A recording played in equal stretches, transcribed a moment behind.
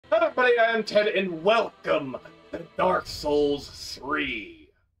everybody, I am Ted, and welcome to Dark Souls 3.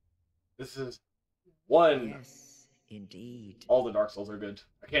 This is one. Yes, indeed. All the Dark Souls are good.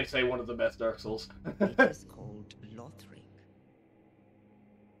 I can't say one of the best Dark Souls. It is called Lothric,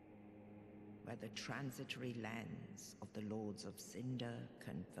 where the transitory lands of the Lords of Cinder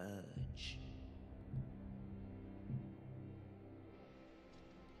converge.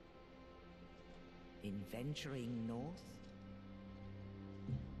 In venturing north,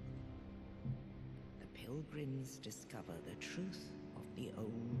 the pilgrims discover the truth of the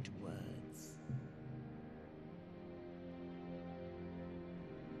old words.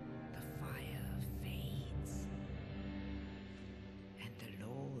 The fire fades, and the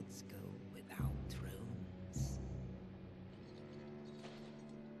lords go without thrones.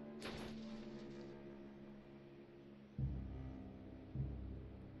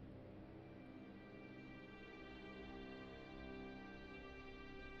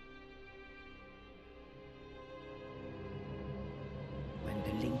 When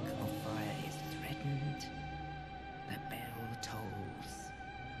the link of fire is threatened, the bell tolls,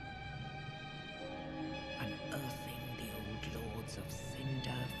 unearthing the old lords of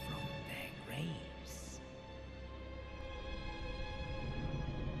Cinder from their graves.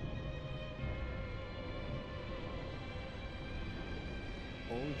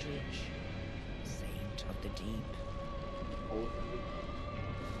 Aldrich, saint of the deep,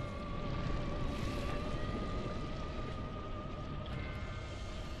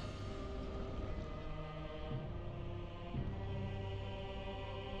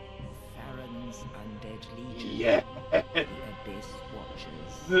 Farron's undead legion, Yeah. the Abyss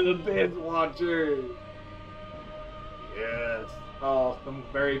Watchers. The Abyss Watchers. Yes. Oh, some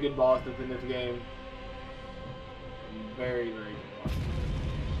very good bosses in this game. Very, very good bosses.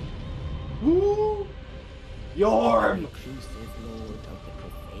 Woo! The Yorm! reclusive lord of the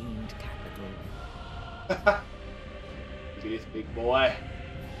profaned capital. Look at this big boy.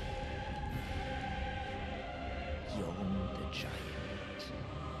 Yon the giant.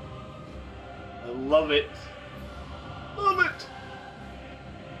 I love it. Love it!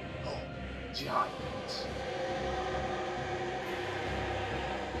 Oh, giant.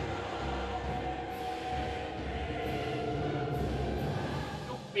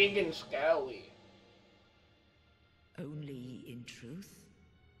 So big and scally. Only in truth,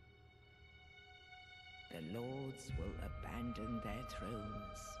 the lords will abandon their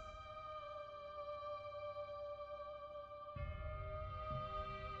thrones.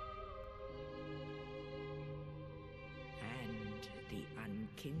 And the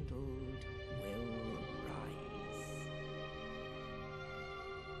unkindled will rise.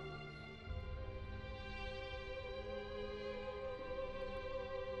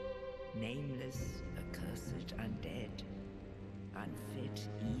 Nameless, accursed undead, unfit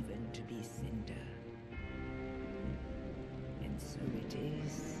even to be cinder. And so it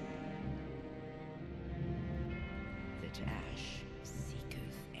is that ash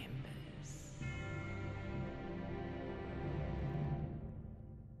seeketh embers.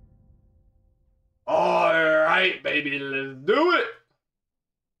 Alright, baby, let's do it!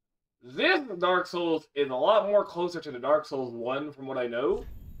 This Dark Souls is a lot more closer to the Dark Souls 1 from what I know.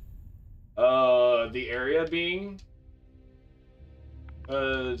 The area being.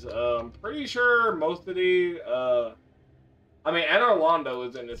 Because, I'm pretty sure most of the, I mean, Anor Londo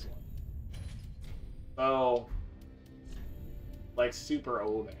is in this one. So, like, super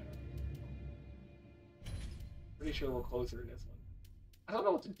old Anor. Pretty sure we're closer in this one. I don't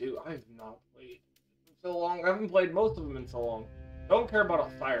know what to do. I have not played in so long. I haven't played most of them in so long. Don't care about a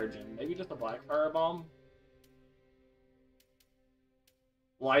fire gem. Maybe just a black fire bomb.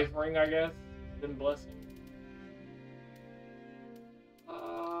 Life ring, I guess. Then blessing.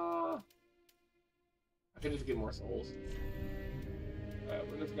 I can just get more souls. Alright,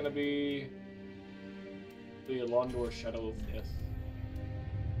 we're just gonna be the Londor Shadow of Death.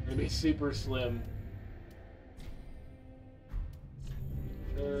 We're gonna be super slim.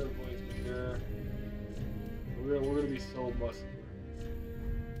 Sure, boys, for sure. We're gonna be so muscular.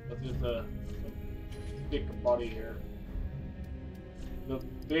 Let's just thick body here. The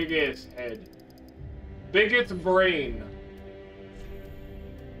biggest head. Biggest brain.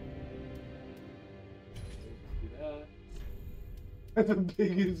 See that?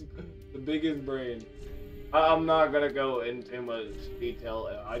 the biggest brain. I'm not gonna go into much detail.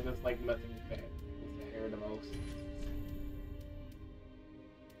 I just like messing with the hair the most.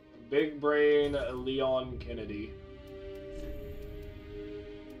 Big brain Leon Kennedy.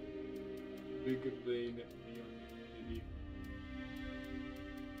 Big brain Leon Kennedy.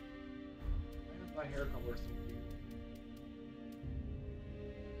 Why does my hair color so weird?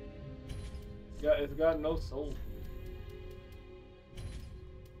 It's got no soul.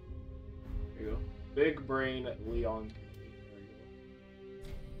 There you go. Big brain Leon. There you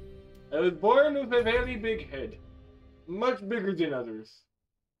go. I was born with a very big head. Much bigger than others.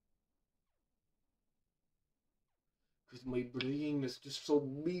 Because my brain is just so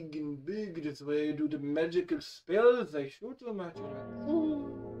big and big, that's why I do the magical spells I shoot them at you.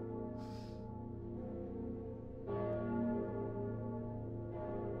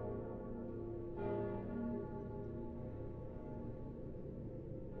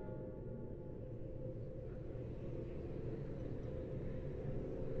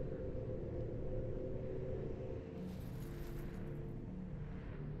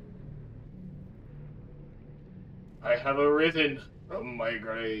 I have arisen from my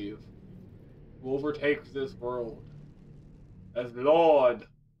grave to overtake this world as Lord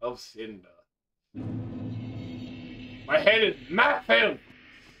of Cinder. My head is massive!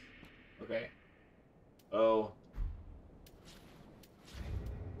 Okay. Oh.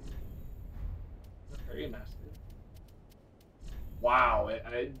 Very massive. Wow,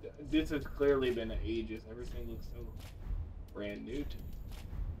 this has clearly been ages. Everything looks so brand new to me.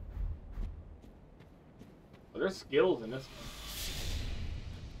 Well, there's skills in this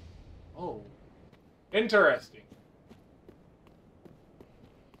one. Oh. Interesting.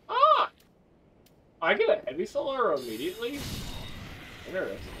 Ah! I get a heavy solar immediately?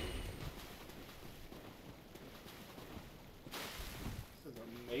 Interesting. This is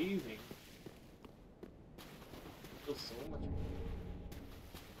amazing. It feels so much better.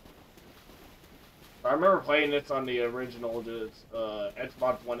 I remember playing this on the original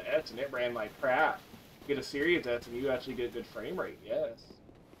Xbox One X and it ran like crap. Get a Series S and you actually get a good frame rate, yes.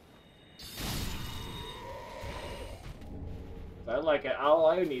 I like it. All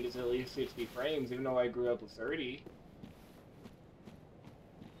I need is at least 60 frames, even though I grew up with 30.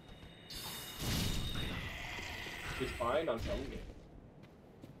 It's fine on some games.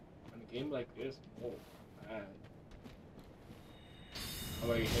 On a game like this, oh, man. I'm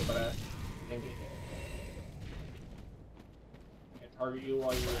gonna get hit by that. Can't get hit. Can't target you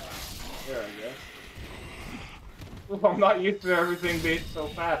while you're there, I guess. Ooh, I'm not used to everything being so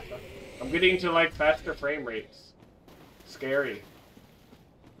fast. I'm getting to like faster frame rates. Scary.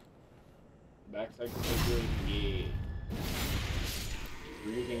 Backside so good. Yeah.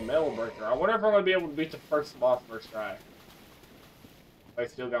 We're using Metal Breaker. I wonder if I'm gonna be able to beat the first boss first try. If I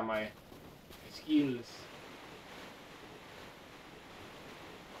still got my skills.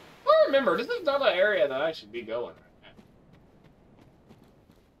 Oh, remember, this is not an area that I should be going.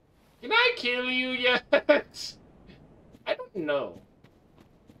 Can I kill you yet? I don't know.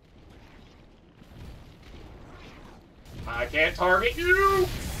 I can't target you!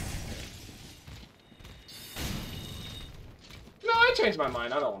 No, I changed my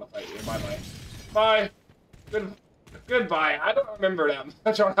mind. I don't want to fight you. Bye-bye. Bye. Goodbye. I don't remember that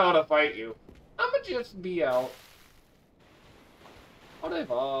much on how to fight you. I'ma just be out. Au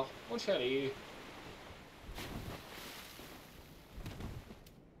revoir, mon chéri.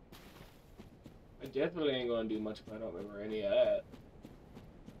 I definitely ain't gonna do much if I don't remember any of that.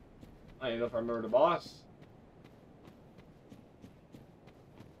 I don't even know if I remember the boss.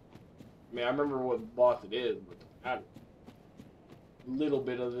 I mean, I remember what boss it is, but a little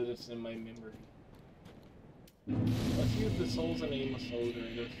bit of it is in my memory. Let's use the souls and aim a soldier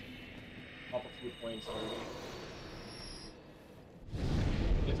and just pop a few points already.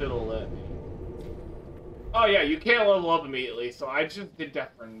 If it'll let me. Oh yeah, you can't level up immediately, so I just did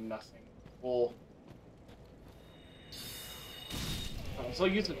that for nothing. Well, I'm so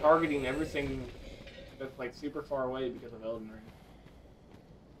used to targeting everything that's like super far away because of Elden Ring.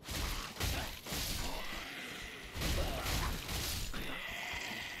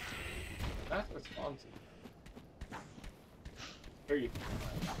 That's responsive. Here you go.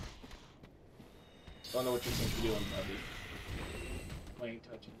 Don't know what you think you're doing, buddy. I ain't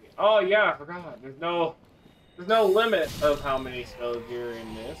touching me. Oh yeah, I forgot. There's no limit of how many spells you're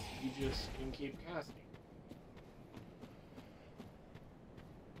in this. You just can keep casting.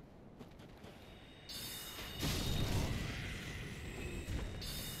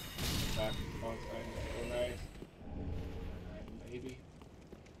 Back on side, so nice. Maybe.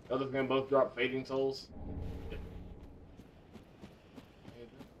 Oh, they're gonna both drop fading souls. You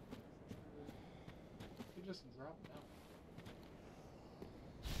just drop down.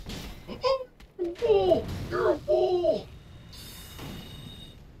 Fool! You're a fool!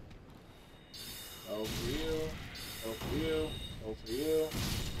 Go for you. Go for you. Go for you.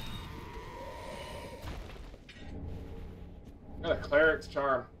 I got a cleric's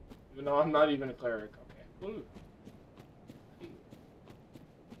charm. Even though I'm not even a cleric. Okay. Ooh.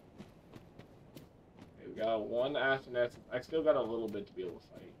 got one Athens. I still got a little bit to be able to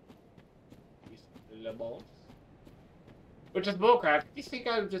fight. These little balls. Which is bullcrap. You think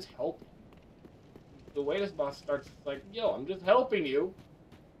I'm just helping? The way this boss starts, it's like, yo, I'm just helping you.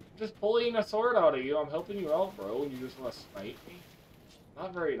 I'm just pulling a sword out of you. I'm helping you out, bro, and you just want to smite me?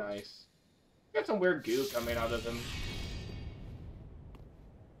 Not very nice. Got some weird goo coming out of him.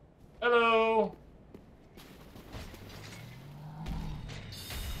 Hello!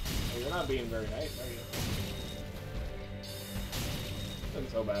 Oh, you're not being very nice, are you?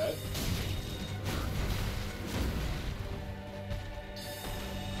 Isn't so bad.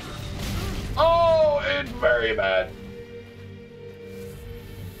 Oh, it's very bad.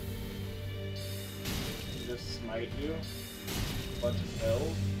 Just smite you. A bunch of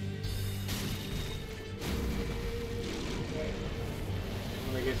spells. Okay.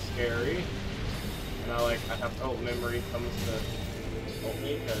 When it gets scary, and I have to hope memory comes to help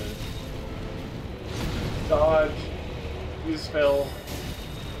me, because dodge, use spell.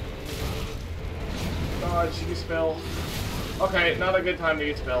 Dodge, use spell. Okay, not a good time to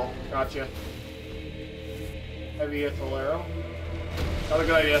use spell. Gotcha. Heavy full arrow. Not a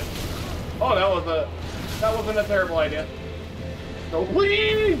good idea. Oh, that wasn't a terrible idea. No,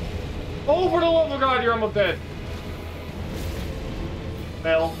 please! Oh, for the love of God, you're almost dead.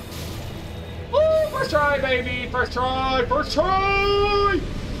 Fail. Oh, first try, baby! First try! First try!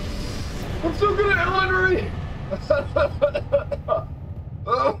 I'm so good at Elden.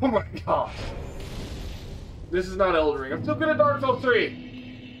 Oh my gosh. This is not Elden Ring. I'm still good at Dark Souls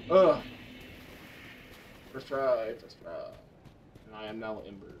 3. Ugh. First try, first try. And I am now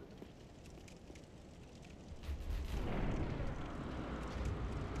Ember.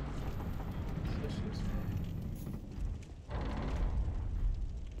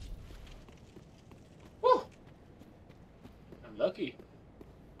 Woo! I'm lucky.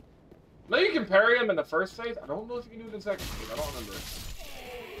 No, you can parry him in the first phase. I don't know if you can do it in the second phase. I don't remember.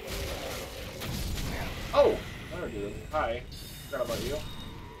 Oh! There we go. Hi. Forgot about you.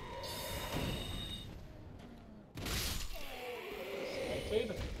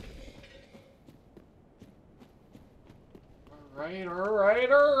 Alright, alright,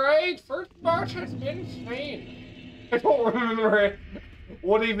 alright! First boss has been slain. I don't remember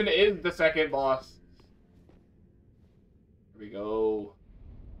what even is the second boss. Here we go.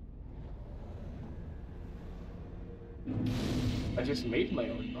 I just made my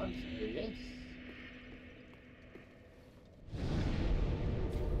own bonfire, yes.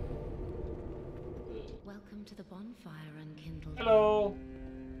 Welcome to the bonfire, unkindled. Hello!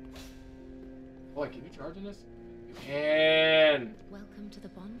 Boy, can you charge in this? You can! Welcome to the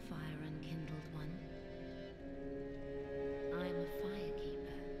bonfire, unkindled one. I'm a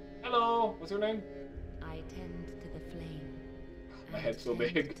firekeeper. Hello! What's your name? I tend to the flame. My and head's so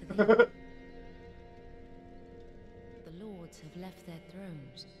tend big. to the The lords have left their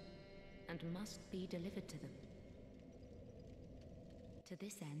thrones and must be delivered to them. To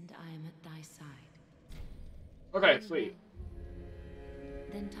this end, I am at thy side. Okay, sweet.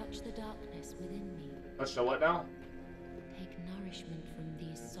 Then touch the darkness within me. Touch the what now? Take nourishment from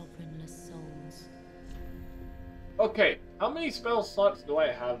these sovereignless souls. Okay, how many spell slots do I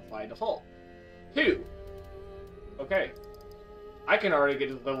have by default? 2. Okay. I can already get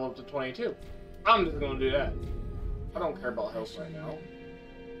this level up to 22. I'm just gonna do that. I don't care about health right now.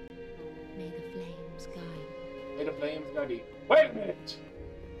 May the flames guide. May the flames guide you. Wait a minute!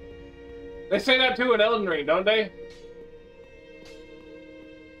 They say that too in Elden Ring, don't they?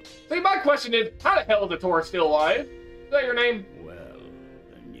 See, my question is, how the hell is the Tor still alive? Is that your name? Well,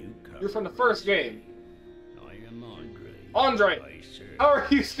 a newcomer. You're from the first game. I am Andre. Andre! I serve How are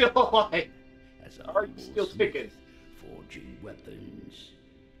you still alive? as a How are you humble still smith, ticking? forging weapons.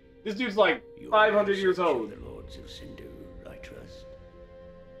 This dude's like You 500 are years such old. The lords of Cinder, I trust.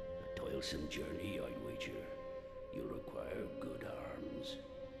 A toilsome journey, I'd wager. You'll require good arms.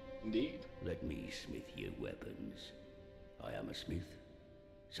 Indeed. Let me smith you weapons. I am a smith,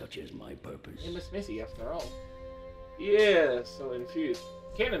 such is my purpose. I'm a Smithy after all. Yeah, so infuse.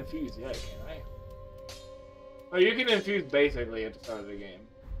 Can't infuse yet, can I? Oh, you can infuse basically at the start of the game.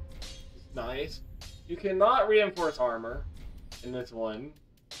 It's nice. You cannot reinforce armor in this one.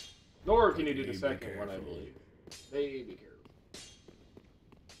 Nor can you do the second one, I believe. Be careful.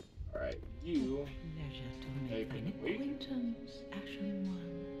 Alright, you... Pleasure to make Take thine it. Wait. acquaintance, Ashen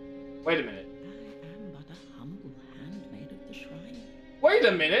One. Wait a minute. I am but a humble handmaid of the shrine. Wait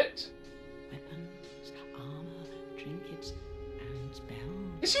a minute! Weapons, armor, trinkets, and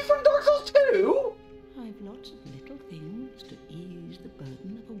spells. Is she from Dark Souls 2? I've lots of little things to ease the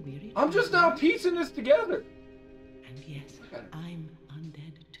burden of a weary I'm just now traveler. piecing this together. And yes, I'm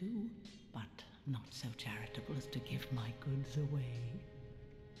undead too, but not so charitable as to give my goods away.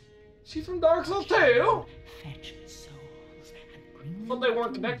 She's from Dark Souls 2? Fetch souls and bring them. But they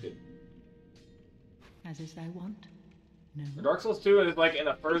weren't to connected. me. As is thy want? No. Dark Souls 2 is like in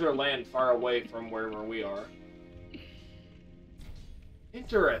a further land far away from wherever we are.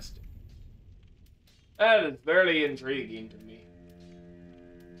 Interesting. That is very intriguing to me.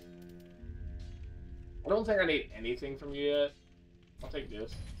 I don't think I need anything from you yet. I'll take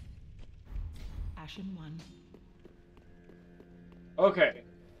this. Ashen one. Okay.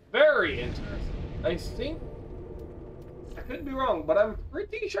 Very interesting. I think... I could be wrong, but I'm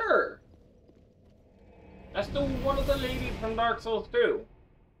pretty sure. That's the one of the ladies from Dark Souls 2.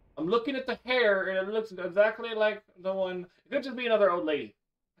 I'm looking at the hair, and it looks exactly like the one... It could just be another old lady.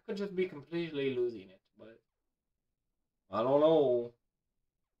 I could just be completely losing it, but... I don't know.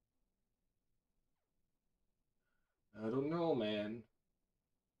 I don't know, man.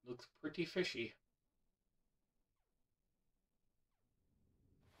 Looks pretty fishy.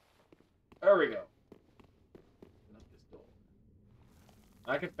 There we go. Not this door.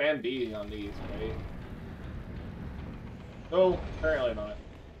 I can fan B on these, right? No, apparently not.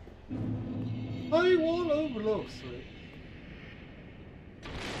 I want overlook switch.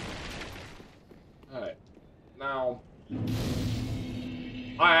 Alright. Now,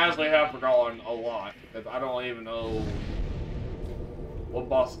 I actually have forgotten a lot, because I don't even know what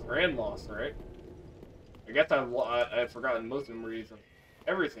bosses are in Lost, right? I guess I've forgotten most memories of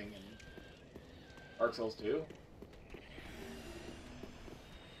everything in Dark Souls 2.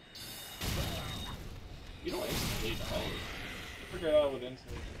 You don't instantly die. I forget I would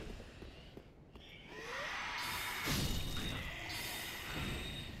instantly.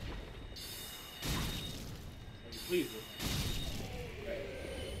 Please. Okay.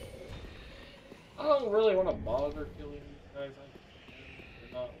 I don't really want to bother killing these guys.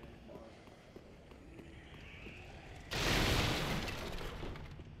 They're not bother.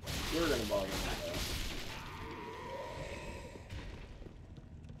 You're gonna bother me though.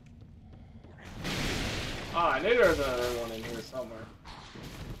 Ah, I knew there was another one in here somewhere.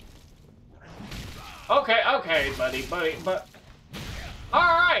 Okay, buddy, but...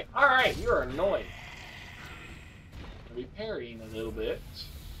 Alright, you're annoying. I'll be parrying a little bit.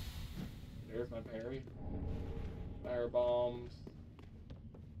 There's my parry. Fire bombs.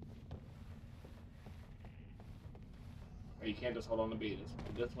 Oh, you can't just hold on to B.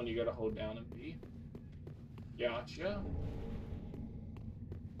 This one you gotta hold down and B. Gotcha.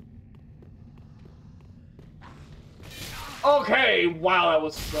 Okay, wow, that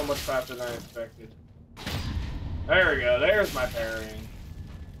was so much faster than I expected. There we go, there's my parrying.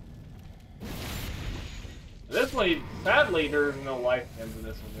 This one, sadly, there's no life gems in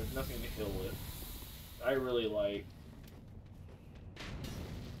this one. There's nothing to kill with. I really like.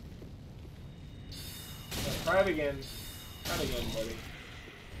 Yeah, try it again. Try it again, buddy.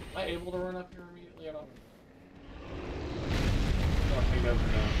 Am I able to run up here immediately? I don't think that's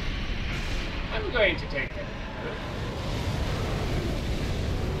enough. I'm going to take it.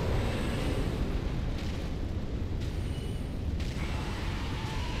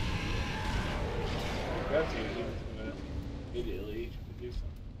 That's easy. It's gonna immediately do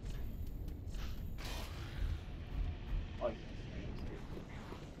something. Oh,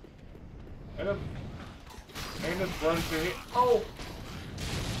 yes. And just run through here. Oh!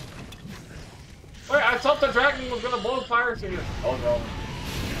 Wait, I thought the dragon was gonna blow fire to you. Oh, no.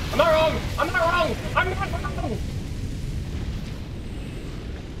 I'm not wrong! I'm not wrong! I'm not wrong!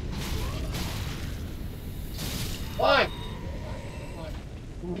 Why?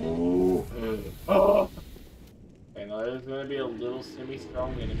 Ooh. Oh. Okay, now there's gonna be a little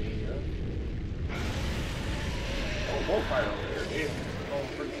semi-strong enemy here. Oh, bullfire over here. Oh,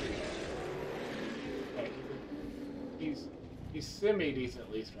 pretty good. Okay, he's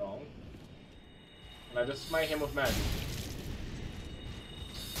semi-decently strong. Can I just smite him with magic?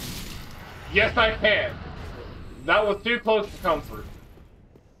 Yes, I can! That was too close to comfort.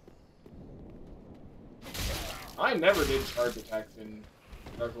 I never did charge attacks in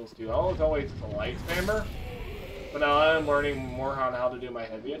Dark Souls 2. I was always just a light spammer. But now I'm learning more on how to do my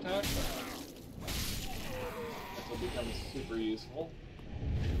heavy attacks. This will become super useful.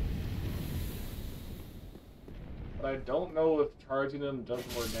 But I don't know if charging them does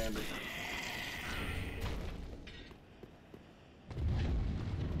more damage.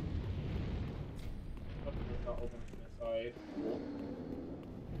 Oh, it's not open from the side. Cool.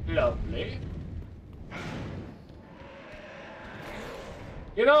 Lovely.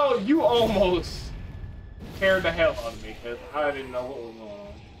 You know, you almost scared the hell out of me because I didn't know what was going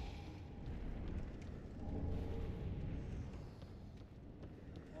on.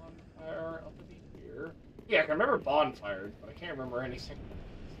 One fire up at the Yeah, I can remember bonfires, but I can't remember anything.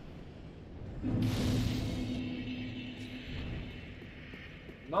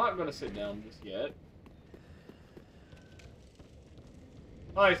 Not gonna sit down just yet.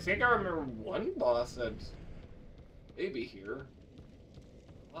 Oh, I think I remember one boss that's maybe here.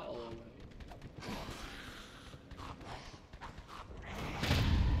 Wow.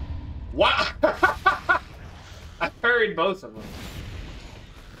 Wow! I parried both of them.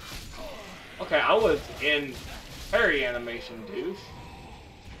 Okay, I was in parry animation, douche.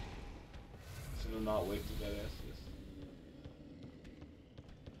 Should have not wasted that Estus.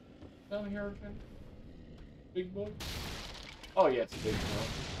 Down here again? Big boy? Oh, yeah, it's a big boy.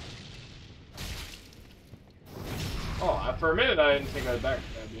 Oh, for a minute I didn't think I was back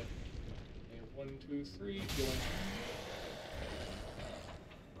stab you. Okay, 1, 2, 3, killing.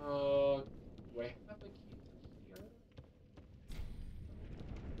 Do I have a key here?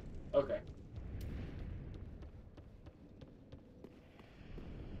 Okay.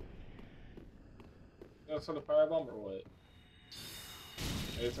 You gonna send a firebomb or what?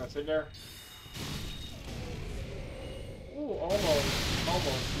 Are you just gonna sit there? Ooh, almost.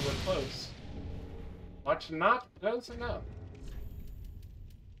 Almost. You were close. But not close enough.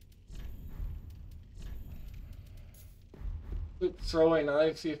 Throw a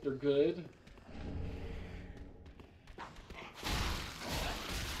knife, see if they're good.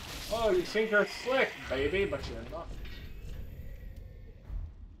 Oh, you think you're slick, baby, but you're not.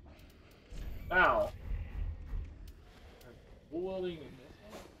 Ow. Wielding in this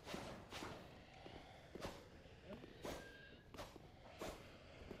one?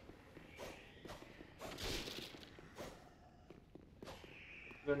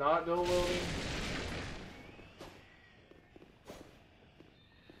 They're not dual wielding?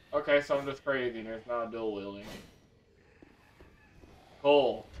 Okay, so I'm just crazy. There's not dual wielding.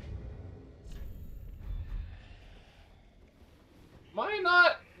 Cool. Am I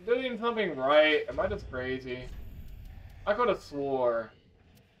not doing something right? Am I just crazy? I could have swore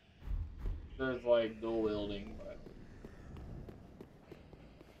there's like dual wielding, but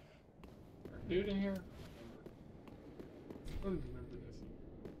is there a dude in here? I don't remember this.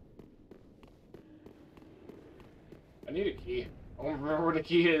 I need a key. I don't remember where the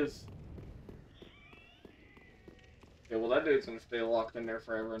key is. Okay, well that dude's gonna stay locked in there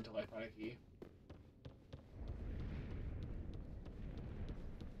forever until I find a key.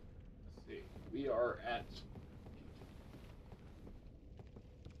 Let's see. We are at...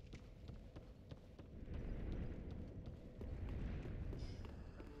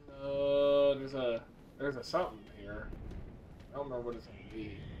 there's a something here. I don't remember what it's gonna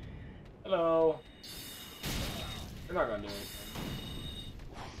be. Hello. You're not gonna do anything.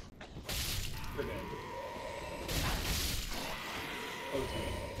 You're dead. Okay.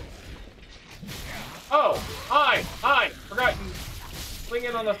 Oh! Hi! Hi! Forgot you swing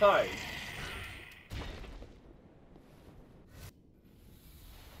in on the side.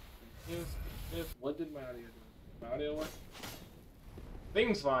 What did my audio do? My audio work?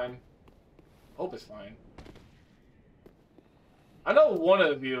 Thing's fine. Hope it's fine. I know one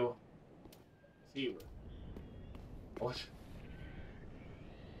of you is here. What?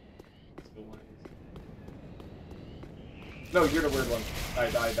 No, you're the weird one.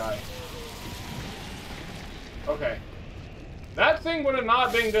 Die, die, die. Okay. That thing would have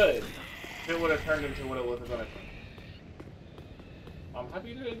not been good if it would have turned into what it was gonna be. I'm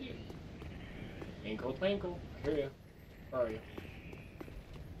happy that it did. Twinkle, twinkle. I hear you. Where are you?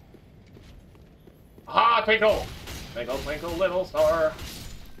 Aha, twinkle! Twinkle, twinkle, little star.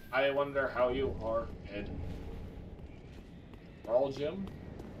 I wonder how you are, Ed. All Jim.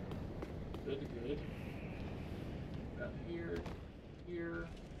 Good, good. Down here, here.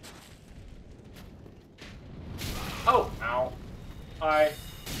 Oh! Ow. Hi.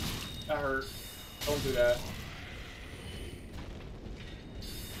 That hurt. Don't do that.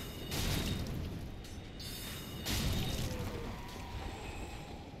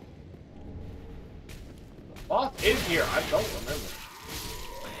 Boss is here. I don't remember.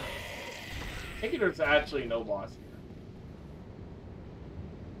 I think there's actually no boss here.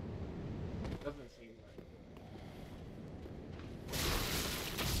 Doesn't seem right.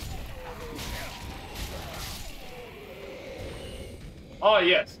 Oh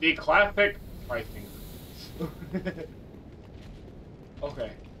yes, the classic price finger.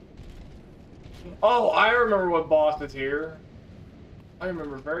 Okay. Oh, I remember what boss is here. I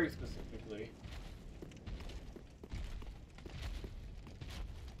remember very specifically.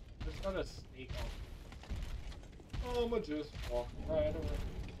 There's not a snake on. Oh, I'ma just walk right around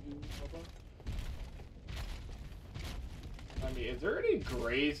you, Bubba. I mean, is there any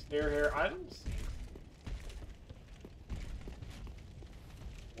gray stair here? I don't see.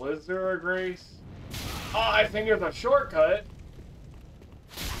 Was there a grace? Oh, I think there's a shortcut.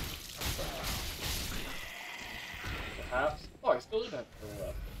 Perhaps. Oh, I still did have to go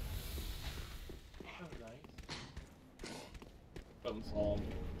left. That was nice. Some song.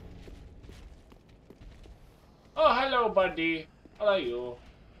 Oh, hello, buddy. Hello, you.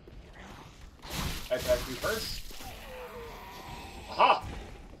 I attack you first. Aha!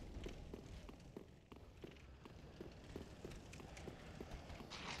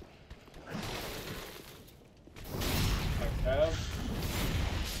 I have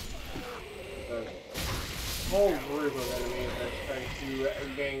a whole group of enemies that's trying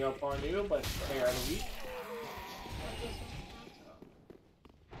to gang up on you, but they are weak.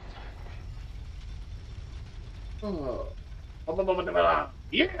 Oh.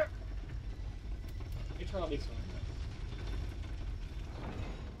 Yeah! You try to be something.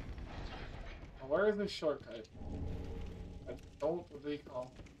 Where is this shortcut? I don't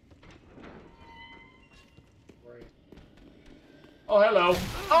recall. Right. Oh, hello.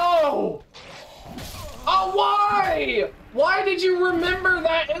 Oh! Oh, why? Why did you remember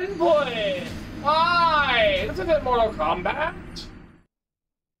that input? Why? This isn't Mortal Kombat.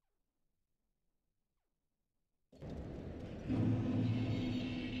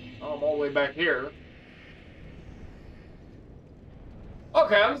 Oh, I'm all the way back here.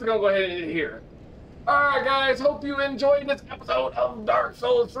 Okay, I'm just gonna go ahead and end it here. Alright guys, hope you enjoyed this episode of Dark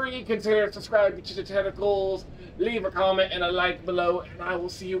Souls 3. Consider subscribing to the tentacles, leave a comment and a like below, and I will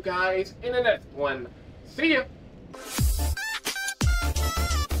see you guys in the next one. See ya!